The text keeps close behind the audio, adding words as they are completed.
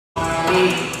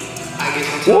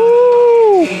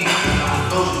Woo!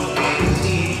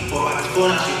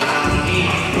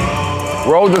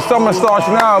 Road to summer starts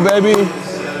now, baby.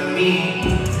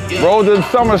 Road to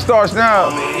summer starts now.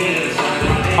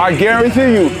 I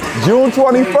guarantee you, June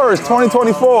 21st,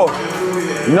 2024,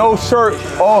 no shirt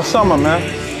all summer, man.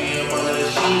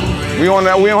 We on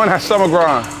that summer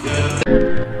grind.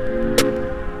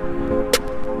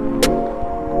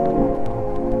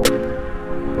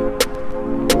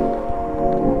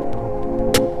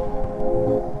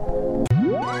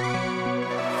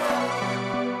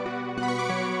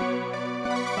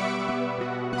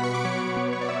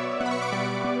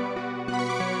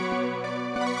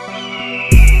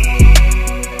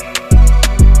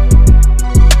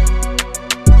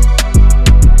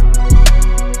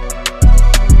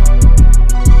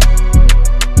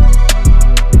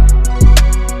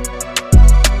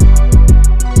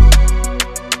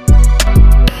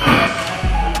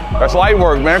 That's light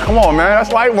work, man. Come on, man.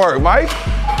 That's light work, Mike.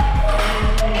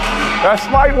 That's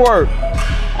light work.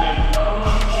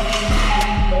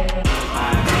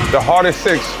 The hardest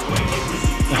 6.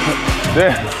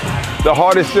 The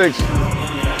hardest 6.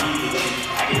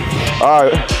 All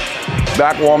right.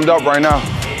 Back warmed up right now.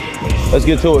 Let's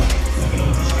get to it.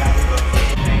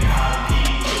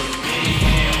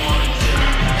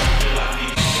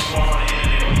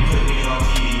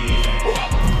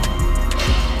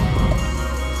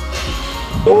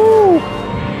 Woo!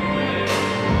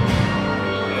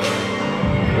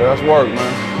 Yeah, that's work, man.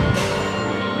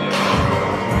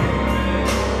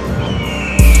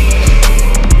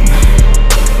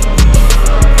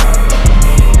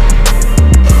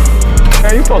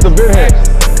 Man, you supposed to be here.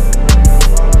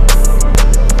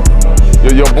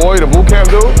 Your boy, the boot camp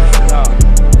dude? No.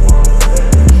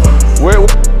 Where?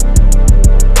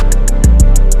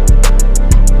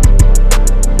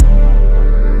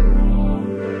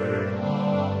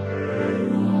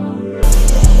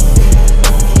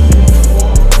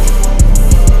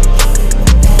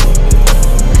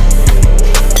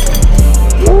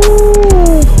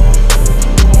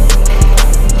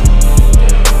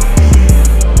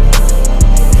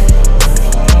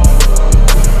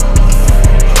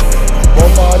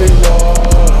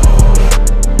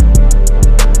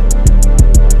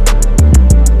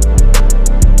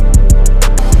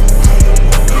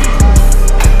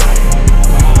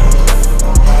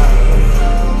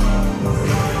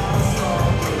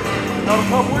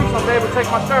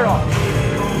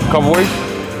 Couple weeks?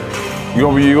 You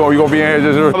gonna be in here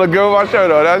just look good with my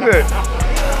shirt on, that's it.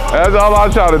 That's all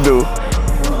I'm trying to do.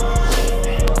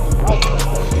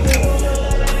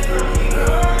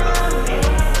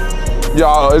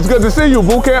 Yo, it's good to see you,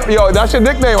 Boot Camp. Yo, that's your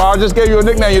nickname. I just gave you a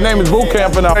nickname. Your name is Boot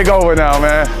Camp, and I'll take over now,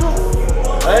 man.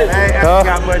 Hey, I ain't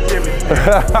got much in me.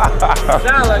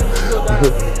 Sound like you still got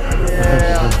it.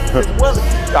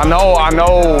 Yeah, I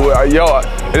know. Yo,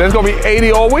 and it's gonna be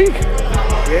 80 all week?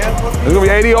 Yeah. It's gonna be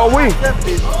 80 all week.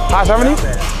 High 70?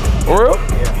 For real?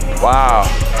 Yeah. Wow.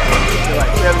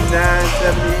 Like 79,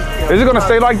 70. Is it gonna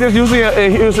stay like this? Usually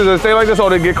in Houston, does it stay like this or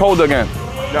does it get cold again?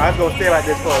 No, it's gonna stay like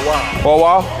this for a while. For a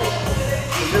while?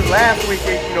 Just last week,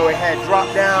 it had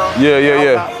dropped down. Yeah.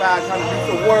 Outside trying to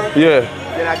do some work. Yeah.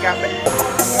 Then I got back.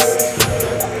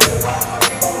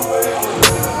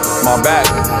 My back.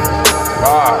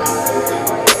 God.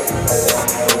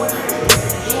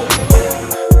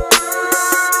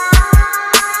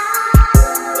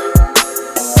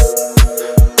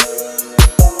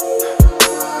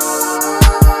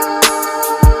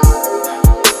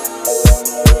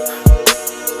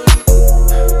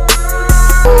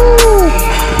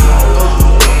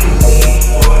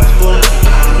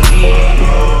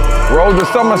 Road to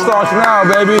summer starts now,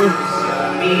 baby.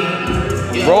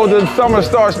 Road to summer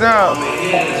starts now.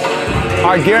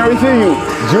 I guarantee you,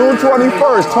 June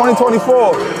 21st,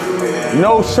 2024,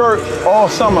 no shirt all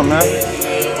summer, man.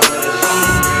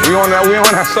 We on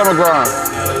that summer grind.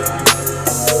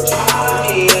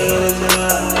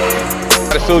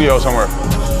 At a studio somewhere,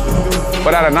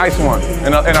 but at a nice one,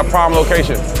 in a prime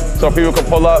location, so people can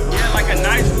pull up. Yeah, like a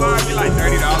nice bar, be like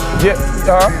 $30. Yeah,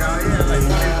 Yeah, like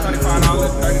 $25,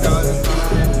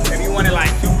 $30. If you want it like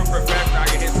super professional, I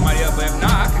can hit somebody up. But if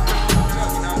not, I can cook you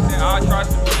up. You know what I'm saying? I'll try to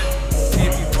see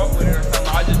if you fuck with it or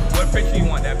something. What picture you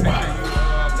want? That picture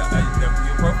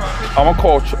your profile picture?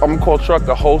 I'm gonna call Truck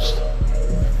the host.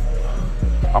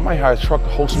 I might hire Truck to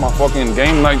host my fucking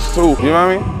game nights too. You know what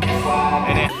I mean?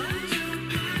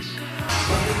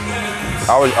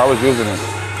 I was using it.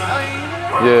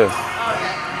 Yeah.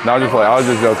 No, I'm just playing. I was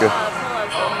just joking.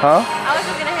 Huh? I was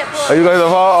just gonna hit pull-ups. Are you going to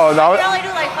fall? Oh, no. I can only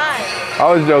do like 5. I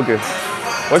was joking.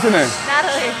 What's your name?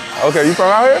 Natalie. Okay, you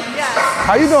from out here? Yeah.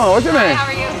 How you doing? What's your name? Hi, how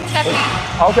are you?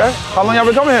 Okay. How long y'all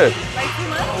been coming here? Like 2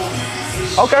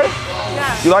 months? Okay.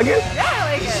 Yeah. You like it? Yeah,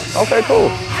 I like it. Okay, cool.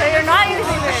 So you're not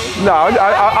using this? No,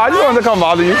 I just wanted to come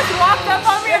bother you. He just walked up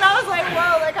on me and I was like,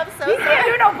 whoa, like I'm so sorry. He can't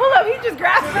do no pull-up, he just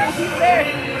grabbed me. He's there.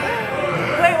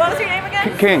 Wait, what was your name again?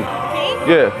 King. King?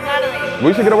 Yeah. Natalie.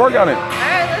 We should get a workout in. All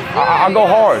right, let's do it. I go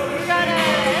hard. You got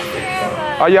an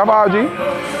Instagram? Oh, you have an IG?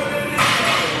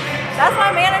 That's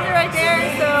my manager right there,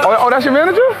 so. Oh, that's your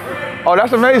manager? Oh,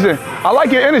 that's amazing. I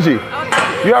like your energy.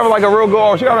 Okay. You have like a real good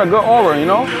aura. She got a good aura, you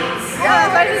know? Yeah,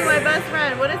 that's actually my best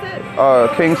friend. What is it?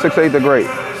 King 68 the Great.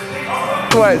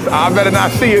 But I better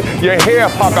not see it. Your hair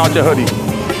pop out your hoodie.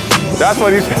 That's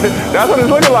what he's. That's what it's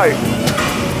looking like.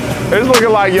 It's looking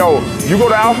like, yo, you go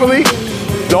to Alphalete,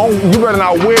 you better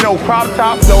not wear no crop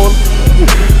top, no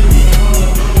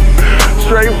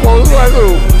straight full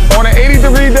sweatsuit. On an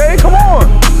 80-degree day, come on.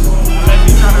 Unless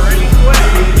you trying to really sweat.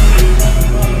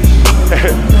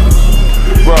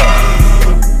 Bruh.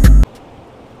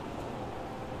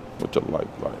 What your life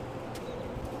like?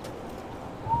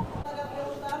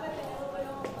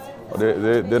 Oh,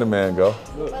 there the man go.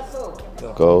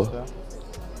 Go.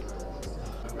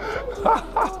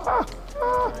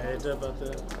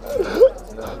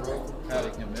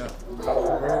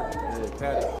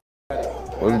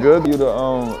 What's good? You to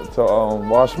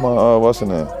wash my what's the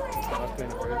name?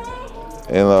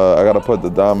 And I gotta put the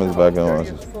diamonds back on.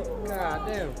 God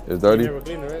damn. It's dirty. You never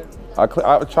clean it, I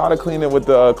try to clean it with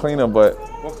the cleaner, but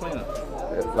What cleaner?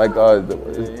 like You ain't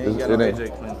got no it ain't.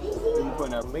 AJ cleaner.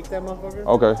 Make that motherfucker.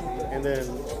 Okay. And then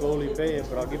slowly pay it,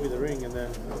 but I'll give you the ring and then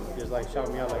just like shout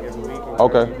me out like every week or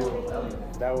Okay. whatever you do.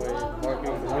 That way,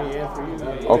 marketing for me and for you.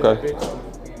 Okay. You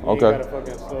Okay. gotta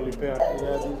fucking slowly pay.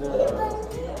 Yeah, these are.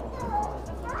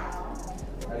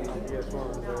 Yes,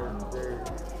 ones. They're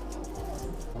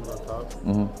on top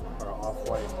are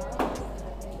off-white.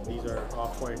 These are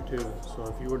off-white too. So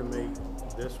if you were to make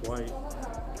this white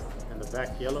and the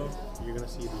back yellow, you're gonna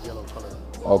see the yellow color.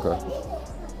 Okay.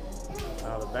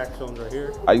 Now the back zones are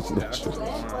here. I used to that shit.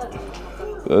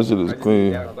 That shit is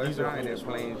clean. These are in this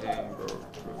plain Jane, bro.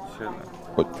 Chilling.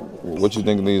 What you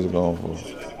think these are going for?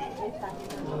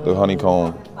 The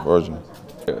honeycomb version.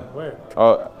 Yeah. Where?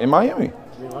 In Miami.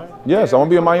 You like? Yes, I'm gonna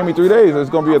be in Miami 3 days. It's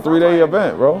gonna be a 3-day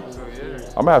event, bro.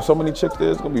 I'm gonna have so many chicks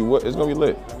there. It's gonna be lit.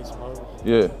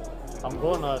 Yeah. I'm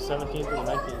going 17th to the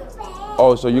 19th.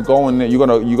 Oh, so you're going there? You're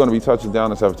gonna be touching down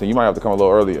the 17th. You might have to come a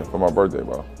little earlier for my birthday,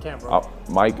 bro. Can't, bro.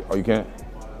 Mike, oh, you can't?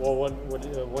 Well, what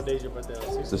day is your birthday?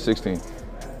 It's the 16th.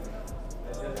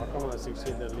 I'll come on the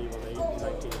 16th and leave on the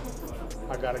 19th.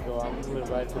 I gotta go. I'm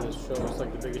invited to this show. It's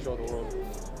like the biggest show in the world.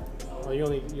 Well, you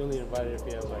only invited if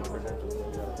you have like credentials. You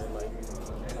gotta hit like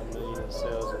 $1 million in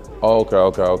sales. And Oh, okay.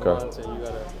 months, and you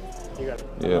gotta. Yeah.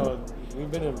 You know,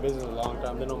 we've been in business a long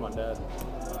time. They know my dad.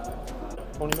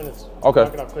 20 minutes. Okay.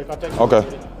 Knock it out quick. I'll text you. Okay.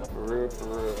 For real, for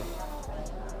real.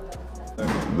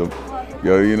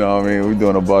 Yo, you know what I mean? We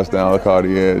doing a bust down the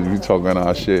Cartier. We talking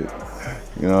our shit.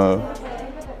 You know?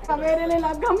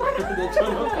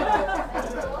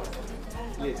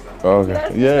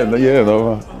 Okay. Yeah,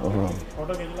 no problem.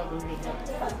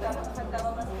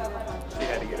 She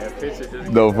had to get that picture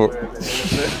just No,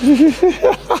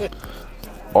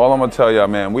 all I'm gonna tell y'all,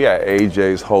 man, we at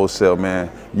AJ's Wholesale, man.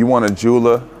 You want a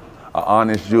jeweler, an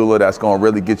honest jeweler that's gonna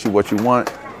really get you what you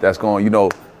want, that's gonna, you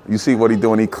see what he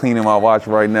doing, he cleaning my watch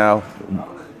right now.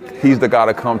 He's the guy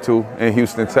to come to in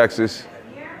Houston, Texas.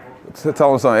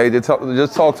 Tell him something, AJ,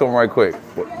 just talk to him right quick.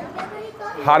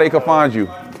 How they can find you,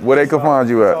 where they can find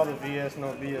you All at. the BS,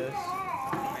 no BS.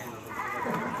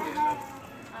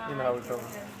 You know how we come.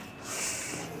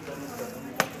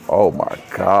 Oh my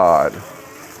God.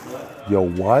 Yo,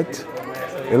 what?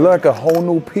 It look like a whole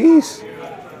new piece.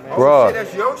 Bruh.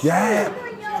 That's your shit. Yeah.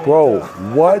 Bro,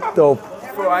 what the?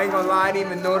 Bro, I ain't gonna lie, I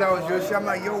didn't even know that was your shit. I'm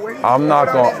like, yo, where you I'm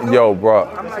not gonna, yo, bro.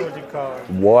 I'm like, What you call it?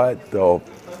 What the?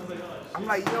 I'm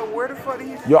like, yo, where the fuck are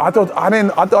you? Yo, I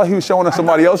thought he was showing us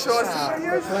somebody else. Show us some of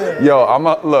your shit. Yo,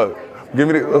 look,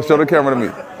 show the camera to me.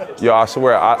 Yo, I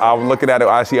swear, I'm looking at it,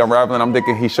 I see unraveling, I'm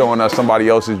thinking he's showing us somebody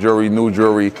else's jewelry, new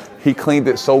jewelry. He cleaned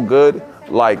it so good,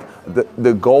 like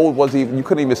the gold wasn't even, you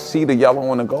couldn't even see the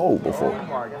yellow and the gold before. Oh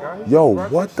my God. Yo,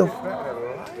 what the?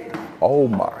 Oh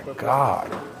my God.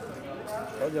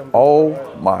 Oh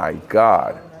my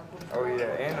God. Oh yeah,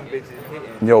 and them bitches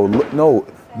hitting. Yo,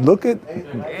 look at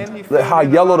how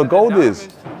yellow the gold is.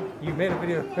 You made a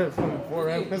video from before,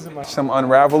 right? Because of my. Some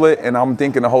unravel it, and I'm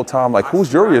thinking the whole time, like, whose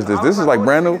jewelry is this? This is like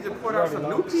brand new. You just put out some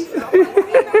new pieces.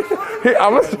 I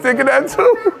was thinking that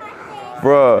too,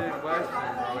 bruh.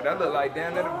 That look like,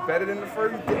 damn, that's better than the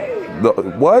first day.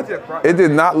 What? It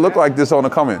did not look like this on the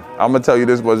coming. I'm gonna tell you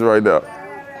this was right now.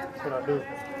 That's what I do.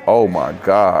 Oh my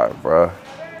God, bro.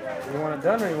 You want it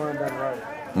done or you want it done right?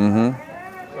 Mm-hmm.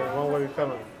 So one way we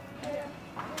coming.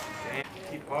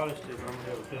 He polished it, I'm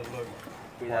gonna feel look.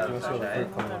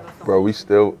 Bro, we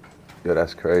still, yeah,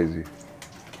 that's crazy.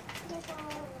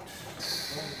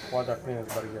 Watch our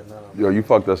cleaners about to get now. Yo, you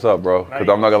fucked us up, bro. Cause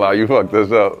I'm not gonna lie, you fucked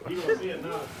us up. You gonna see it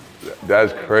now.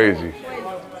 That's crazy.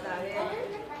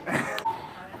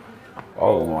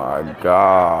 Oh my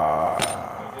God.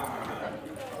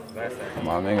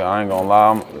 My nigga, I ain't gonna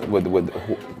lie,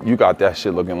 you got that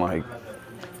shit looking like,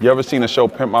 you ever seen the show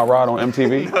Pimp My Ride on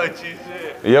MTV?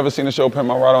 You ever seen the show Pimp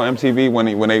My Ride on MTV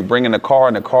when they bring in the car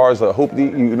and the car's a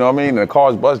hoopty, you know what I mean? And the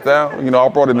car's bust down. You know, I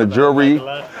brought in the jewelry,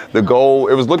 the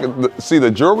gold. It was looking, see, the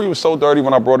jewelry was so dirty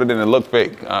when I brought it in, it looked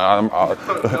fake.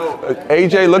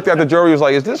 AJ looked at the jewelry, was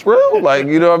like, is this real? Like,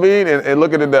 you know what I mean? And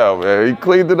look at it now, man. He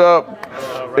cleaned it up.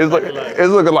 It's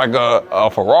looking like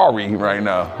a Ferrari right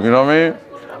now. You know what I mean?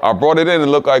 I brought it in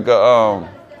and looked like a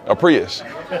Prius.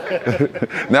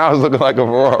 Now it's looking like a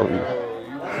Ferrari.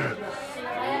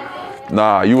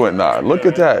 Nah, you wouldn't. Nah, look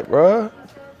at that, bruh.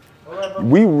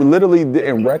 We literally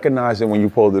didn't recognize it when you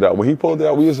pulled it out. When he pulled it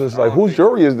out, we was just like, whose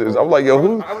jewelry is this? I was like, yo,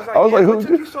 who? I was like, who?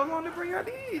 Took you so long to bring out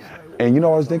these? And you know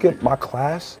what I was thinking? My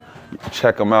class,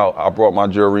 check them out. I brought my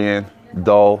jewelry in,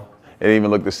 dull. It didn't even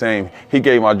look the same. He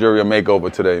gave my jewelry a makeover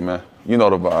today, man. You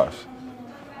know the vibes.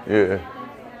 Yeah.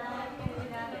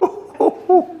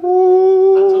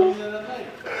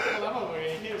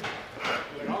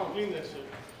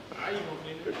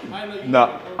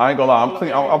 Nah, I ain't gonna lie. I'm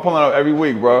clean. I'm pulling up every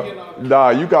week, bro. Nah,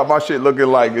 you got my shit looking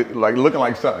like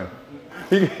something.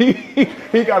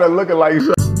 He got it looking like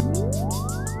something.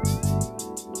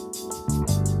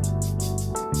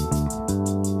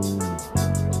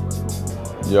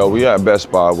 Yo, we at Best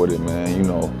Buy with it, man. You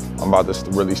know, I'm about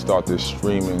to really start this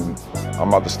streaming. I'm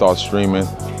about to start streaming.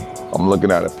 I'm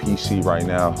looking at a PC right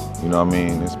now. You know what I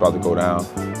mean? It's about to go down.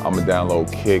 I'm gonna download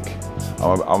Kick.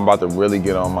 I'm about to really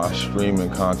get on my streaming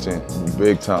content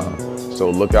big time. So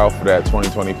look out for that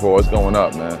 2024. It's going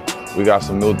up, man. We got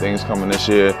some new things coming this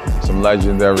year, some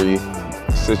legendary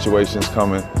situations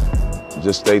coming.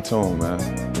 Just stay tuned, man.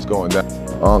 It's going down.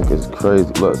 Unk is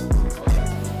crazy. Look.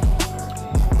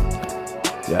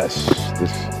 Yes,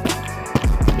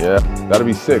 yeah, that'll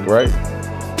be sick, right?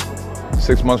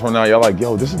 6 months from now, y'all like,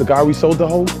 yo, this is the guy we sold the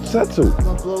whole set to. I'm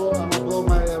gonna blow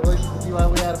my relationship with Eli.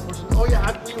 We had a push. Oh yeah,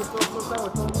 I think it was so sour.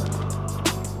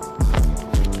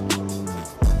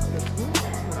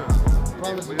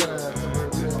 Promise you gonna.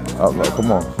 Oh, no,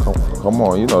 come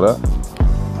on, you know that.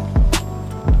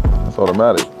 That's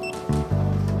automatic.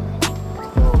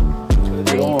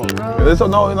 It's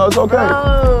okay.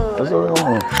 It's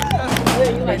okay.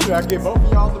 Make sure I get both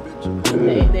of y'all the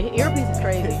bitch. The earpiece is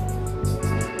crazy.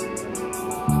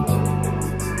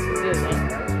 Good, man.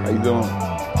 How you doing?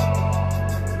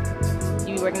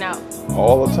 You be working out?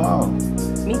 All the time.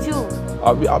 Me too.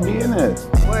 I'll be in there.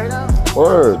 Word up.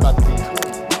 Word.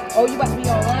 Oh, you about to be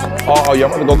online with it? Oh, yeah,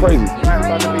 I'm about to go crazy. You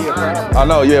already online. I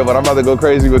know, yeah, but I'm about to go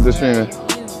crazy with the streaming. He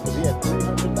had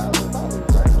 300,000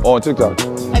 followers, right? On TikTok.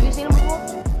 Have you seen him before?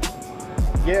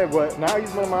 Yeah, but now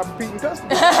he's one of my repeating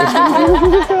customers.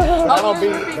 but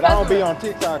I don't be on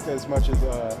TikTok as much as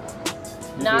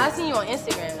Nah, I seen you on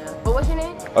Instagram now. But what's your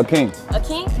name? Akeem.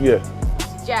 Akeem? Yeah.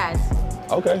 Jazz.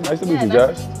 Okay, nice to meet you, nice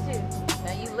Jazz. to meet you too.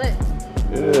 Now you lit.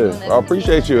 Yeah, I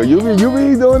appreciate you. You be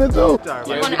doing it too?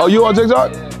 Oh, you on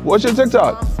TikTok? What's your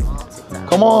TikTok?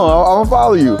 Come on, I'm gonna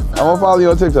follow you. I'm gonna follow you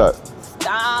on TikTok.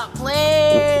 Stop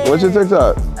playing. What's your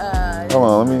TikTok? Come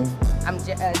on, let me. I'm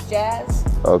Jazz.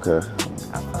 Okay.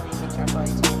 I'll follow you. Make sure I follow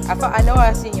you too. I know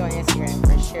I've seen you on Instagram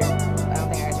for sure. I don't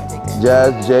think I got you on TikTok.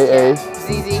 Jazz, J-A.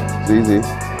 ZZ. ZZ.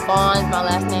 Vaughn, my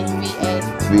last name. V-A.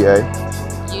 V-A.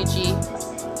 U-G.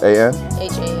 A-N.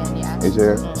 H-A-N, yeah.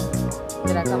 H-A-N.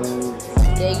 Did I come?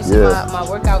 Yeah, you see my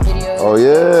workout videos. Oh,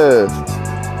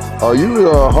 yeah. Oh, you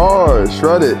are hard.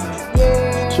 Shred it.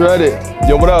 Yeah. Shred it.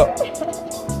 Yo, what up?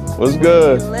 What's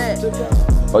good? Lit.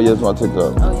 Oh, yeah, it's my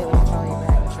TikTok. Oh, yeah, let me follow you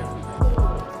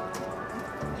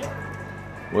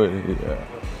back. Wait, yeah.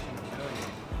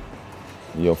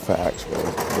 Yo, facts, bro.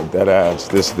 Dead ass.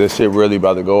 This shit really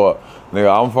about to go up.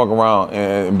 Nigga, I'm fucking around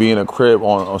and be in a crib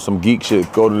on some geek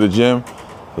shit. Go to the gym,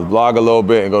 vlog a little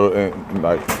bit, and go to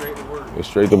get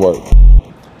straight to work.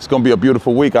 It's gonna be a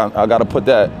beautiful week. I gotta put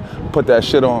that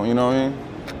shit on. You know what I mean?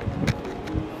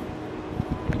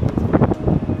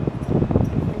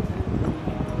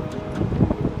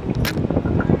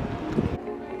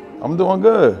 I'm doing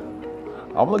good.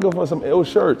 I'm looking for some ill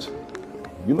shirts.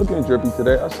 You looking drippy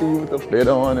today. I see you with the fit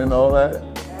on and all that.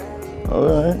 All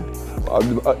right.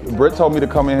 Britt told me to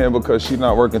come in here because she's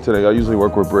not working today. I usually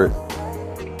work with Britt.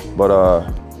 But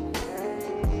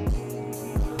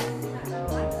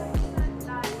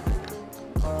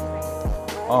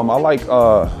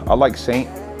I like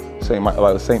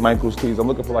Saint Michael's tees. I'm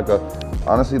looking for like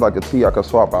honestly like a tee I could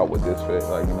swap out with this fit.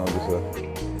 Like, you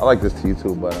know, I like this tee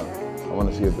too, but I want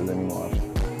to see if there's any more options.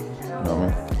 You know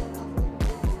what I mean?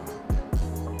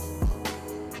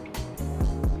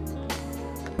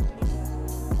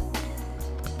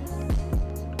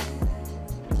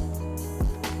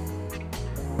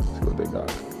 Let's see what they got.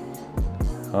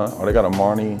 Huh? Oh, they got a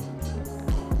Marnie.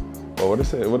 Oh, what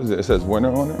is it? What is it? It says winter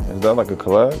on it? Is that like a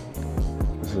collab?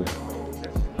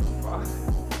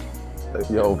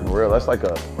 Yo, for real, that's like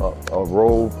a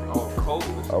roll. Oh, cold.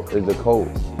 It's a coat.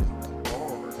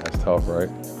 That's tough, right?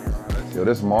 Yo,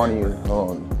 this Marnie is, hold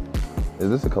on. Is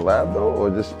this a collab though, or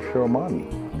just pure Marnie?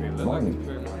 Marnie.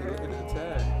 Look at the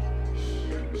tag.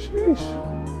 Sheesh.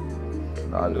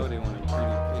 Nah, They want a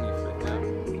pretty penny for them.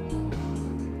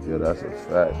 yeah, that's a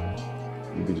fact.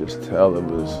 You could just tell it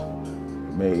was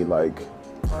made like,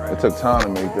 it took time to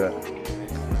make that.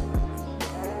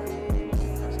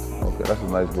 Okay, that's a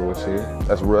nice rude shit.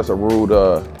 That's a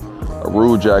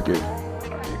rude jacket.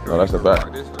 No, that's the back.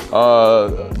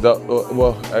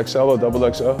 Well, XL or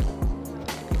double XL?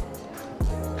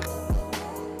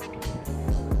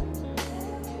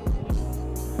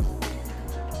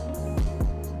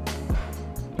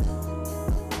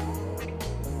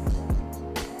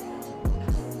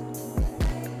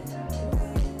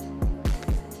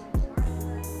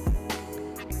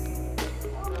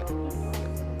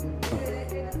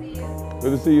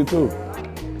 Good to see you too.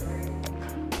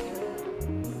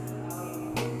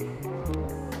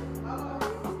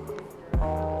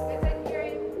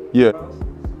 Yeah.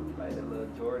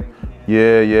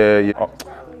 Yeah. Oh,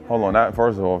 hold on, that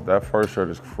first shirt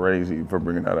is crazy for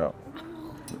bringing that out.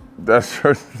 That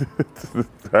shirt,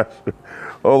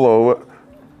 hold on, what?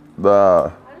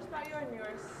 I just bought you a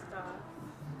newer stuff.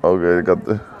 Okay,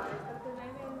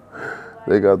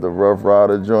 they got the Rough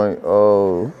Rider joint.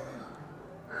 Oh.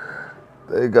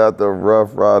 They got the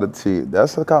Rough Rider tee.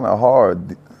 That's kind of hard.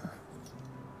 The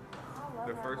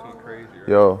first one crazy, right?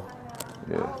 Yo,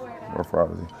 yeah, Rough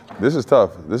Rider tee. This is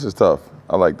tough.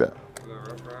 I like that.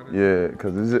 Rough Rider? Yeah,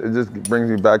 because it just brings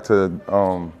me back to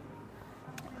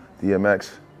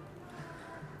DMX.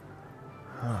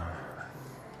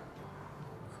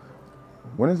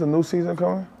 When is the new season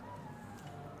coming?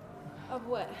 Of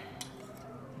what?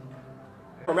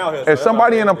 If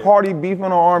somebody in a party beefing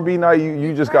on R&B night,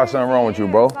 you just got something wrong with you,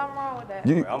 bro. Something wrong with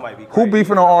that. Who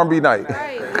beefing on R&B night?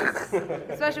 Right.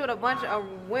 Especially with a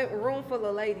room full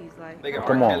of ladies. Like, They got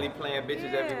Come R. on. Kelly playing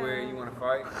bitches everywhere. You want to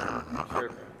fight? Sure.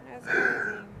 that's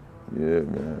crazy. Yeah,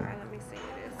 man. All right, let me see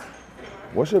this.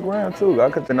 What's your gram too? I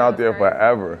could been out there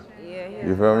forever. Yeah.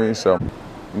 You feel me? So,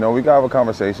 you know, we gotta have a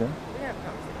conversation. We have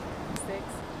conversation.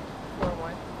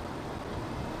 641.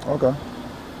 Okay.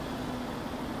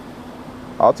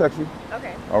 I'll text you.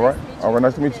 Okay. All right. All right.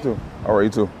 Nice to meet you too. All right. You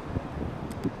too.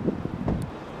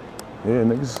 Yeah,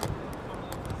 niggas.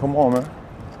 Come on, man.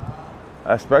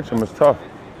 That spectrum is tough.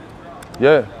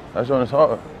 Yeah, that joint is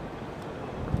hard.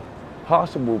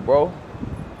 Possible, bro.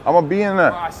 I'ma be in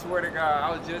that. Oh, I swear to God,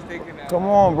 I was just thinking that. Come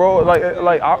on, bro. I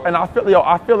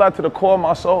feel that to the core of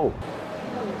my soul.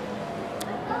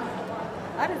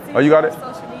 I didn't see Oh, you got it?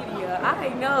 on social media. I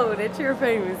know that you're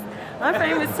famous. I'm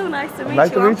famous too. Nice to meet Nice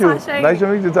you. to meet you. I'm Tashay. Nice to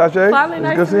meet you, Tashay. Finally, It's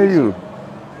nice good to seeing meet you.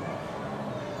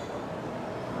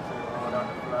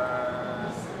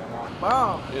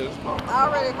 Mom, I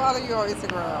already follow you on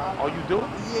Instagram. Oh, you do?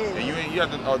 Yeah. And you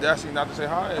had the audacity not to say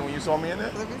hi, and when you saw me in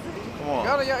there? Let me see. Come on.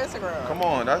 Go to your Instagram. Come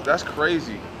on, that's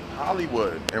crazy.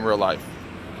 Hollywood in real life.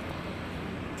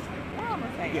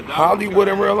 Hollywood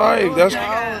in real life. That's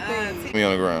me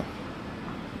on the ground.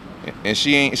 And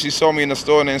she saw me in the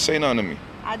store and didn't say nothing to me.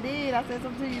 I did. I said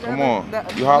something to you. Come on. You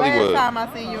Last Hollywood. time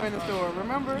I seen you in the store,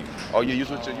 remember? Oh yeah, you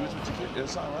switch your kid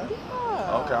inside, right?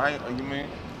 Yeah. Okay, I ain't know.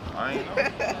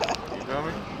 You feel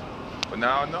me? But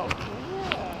now I know.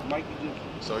 Yeah.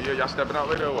 So yeah, y'all stepping out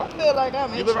later or I what? feel like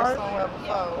I'm You in live out somewhere here?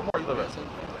 before. What part you live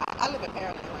at? I live in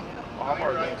Maryland right now. Oh, how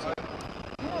far is that?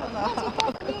 Yeah, no.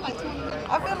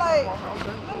 I feel like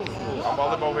I'm all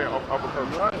live over here, Upper Kirk.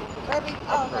 maybe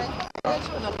okay. That's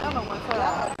in another one.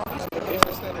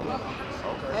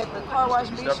 At the car wash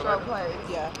bistro place.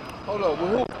 Yeah. Hold up,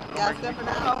 who? Yeah, stepping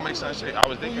out. Make sense. I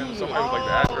was thinking somebody with like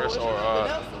the address or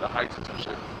the heights or some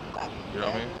shit. You know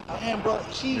what I mean? Damn, bro,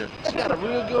 she got a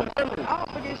real good memory. I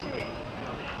don't forget shit.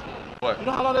 What? You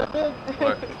know how long that's been?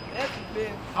 What? That's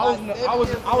been. I was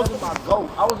in my GOAT.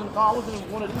 I was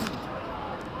in one of these.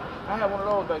 I had one of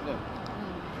those back then.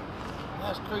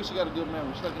 That's crazy. She got a good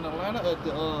memory. She's like in Atlanta at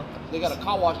the they got a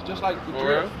car wash just like the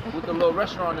drip with the little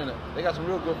restaurant in it. They got some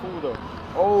real good food though.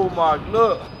 Oh my,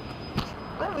 look.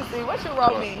 Let me see. What you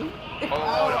wrote me?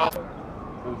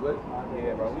 It was lit?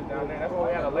 Yeah, bro. We down there. That's why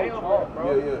we had a layover,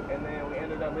 bro. Yeah. And then we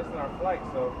ended up missing our flight,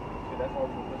 so shit, that's why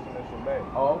we were pushing that shit back.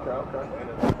 Oh, okay. We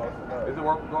ended up posting up. Is it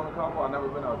worth going to Congo? I've never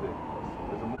been out there.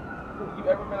 You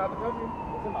ever been out the country?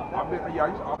 I've been, yeah,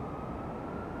 I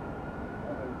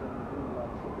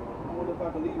I wonder if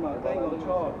I can leave my thing on the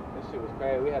charge. This shit was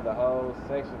crazy. We had the whole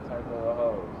section turned full of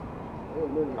hoes.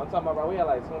 I'm talking about, bro, we had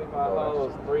like 25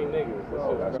 hoes, 3 niggas. This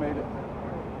shit was Made it.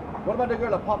 What about the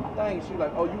girl that popped the thing? She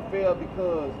like, oh, you failed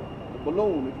because the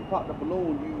balloon. If you pop the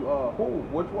balloon, you Who?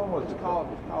 Which one was it? It's called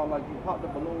like you pop the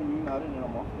balloon, you not in it no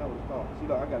more. That was called. She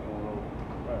like, I got to go roll.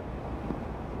 Right.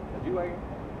 Did you like it?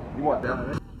 You want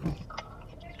that?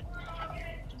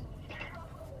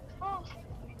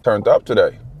 Turned up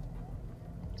today.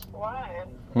 Why?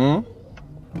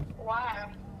 Why?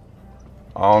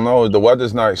 I don't know. The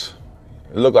weather's nice.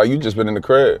 It looked like you just been in the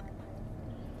crib.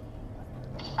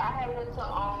 I have been to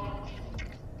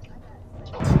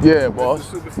Yeah,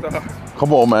 boss. Superstar.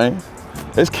 Come on, man.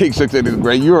 It's Kick 680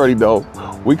 great. You already know.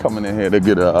 We coming in here to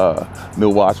get a new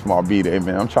watch for my B-Day,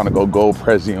 man. I'm trying to go gold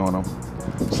Prezi on them.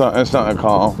 Something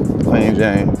calm. Plain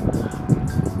Jane.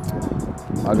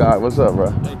 My guy, what's up,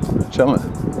 bro? Chilling.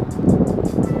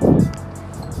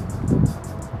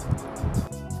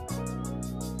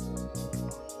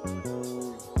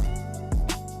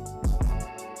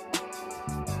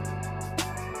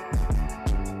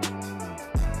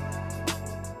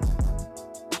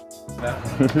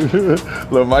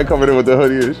 Look, Mike coming in with the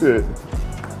hoodie and shit.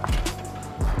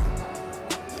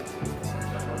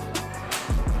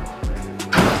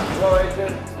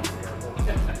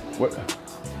 What?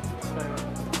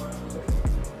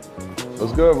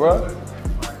 What's good, bro?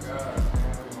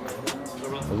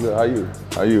 What's good? How you?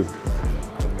 How you?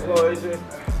 Hello, AJ.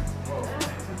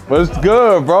 What's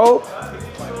good, bro?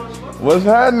 What's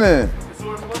happening?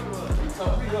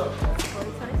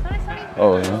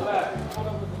 Oh, yeah.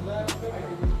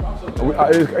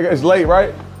 It's late,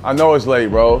 right? I know it's late,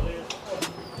 bro.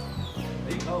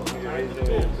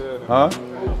 Huh?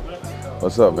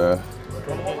 What's up, man?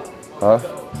 Huh?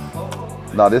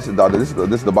 No, this is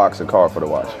the boxing card for the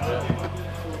watch.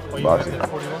 Boxing.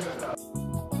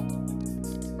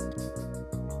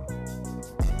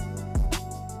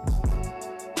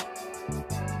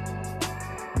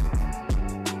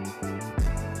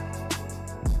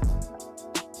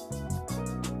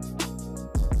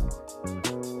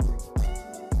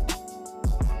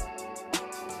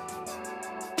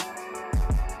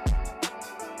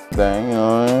 Thing, you know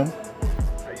what I mean?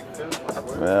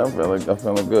 Man, I'm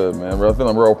feeling good, man. Bro, I'm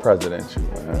feeling real presidential,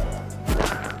 man.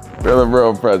 Feeling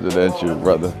real presidential,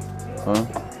 brother. Huh?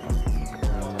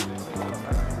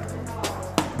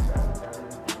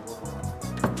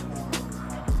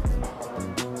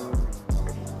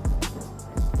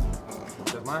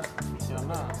 That's mine? Yeah,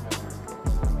 nah.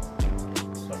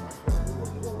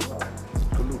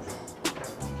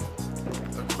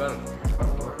 That's better.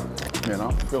 Man,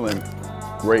 I'm feeling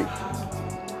great.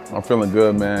 I'm feeling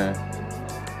good, man.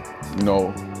 You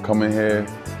know, coming here,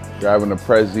 driving a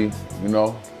Prezi, you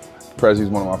know. Prezi's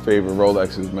one of my favorite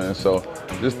Rolexes, man. So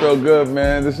just feel good,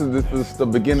 man. This is the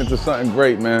beginning to something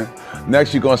great, man.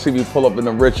 Next, you're gonna see me pull up in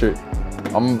the Richard.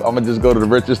 I'm gonna just go to the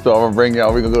Richard store. I'm gonna bring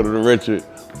y'all. We're gonna go to the Richard.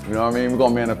 You know what I mean? We're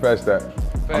gonna manifest that.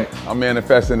 I'm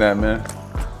manifesting that, man.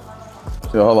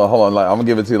 Yo, hold on. Like, I'm gonna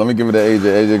give it to you. Let me give it to AJ.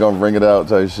 AJ gonna bring it out,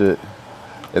 type shit.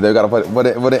 If they gotta put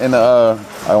it in the,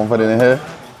 I gonna put it in here.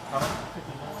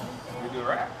 You do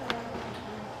rap?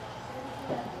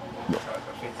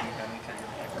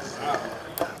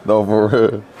 No, for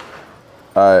real.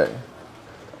 All right.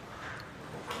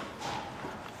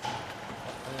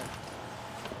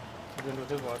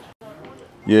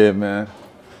 Yeah, man.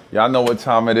 Y'all know what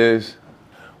time it is.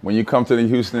 When you come to the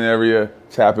Houston area,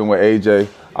 tap in with AJ.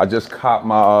 I just caught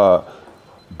my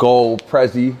gold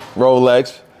Prezi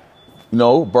Rolex. You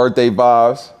know, birthday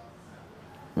vibes.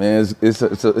 Man,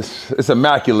 it's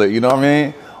immaculate, you know what I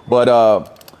mean? But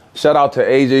shout out to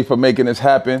AJ for making this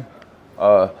happen.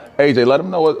 AJ, let them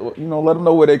know let them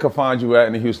know where they can find you at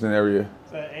in the Houston area.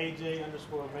 It's at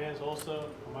AJ_Mans also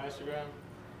on my Instagram.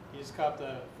 He just copped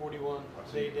the 41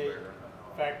 day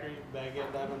factory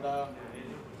baguette diamond dial.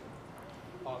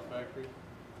 Off factory.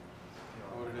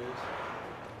 What it is.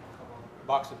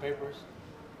 Box of papers.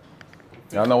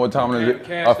 Y'all know what time it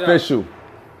is.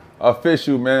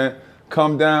 Official, man.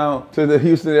 Come down to the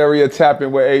Houston area, tap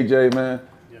in with AJ, man.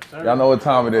 Yes, sir. Y'all know what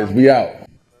time it is. We out.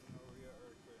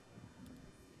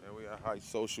 Man, we at High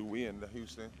Social. We in the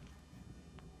Houston.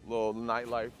 Little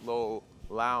nightlife, little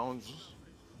lounge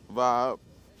vibe.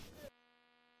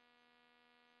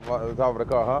 On the top of the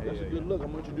car, huh? That's a good look. I'm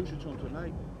gonna introduce you to him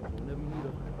tonight. So whenever you need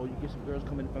or you get some girls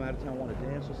coming from out of town want to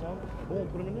dance or something, boom,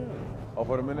 put them in there. Oh,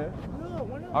 put him in there? No,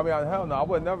 why not? I mean, hell no, I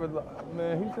would never,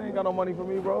 man, he ain't got no money for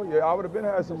me, bro. Yeah, I would have been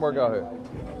had some work out here.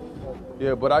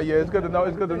 Yeah, but yeah, it's good to know,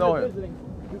 him.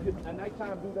 You could at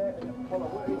nighttime do that. And, hold on,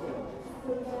 what is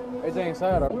it? AJ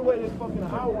inside. We waited fucking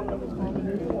an hour when that was coming.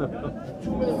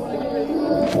 2 minutes when they get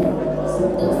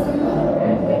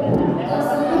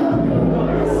ready.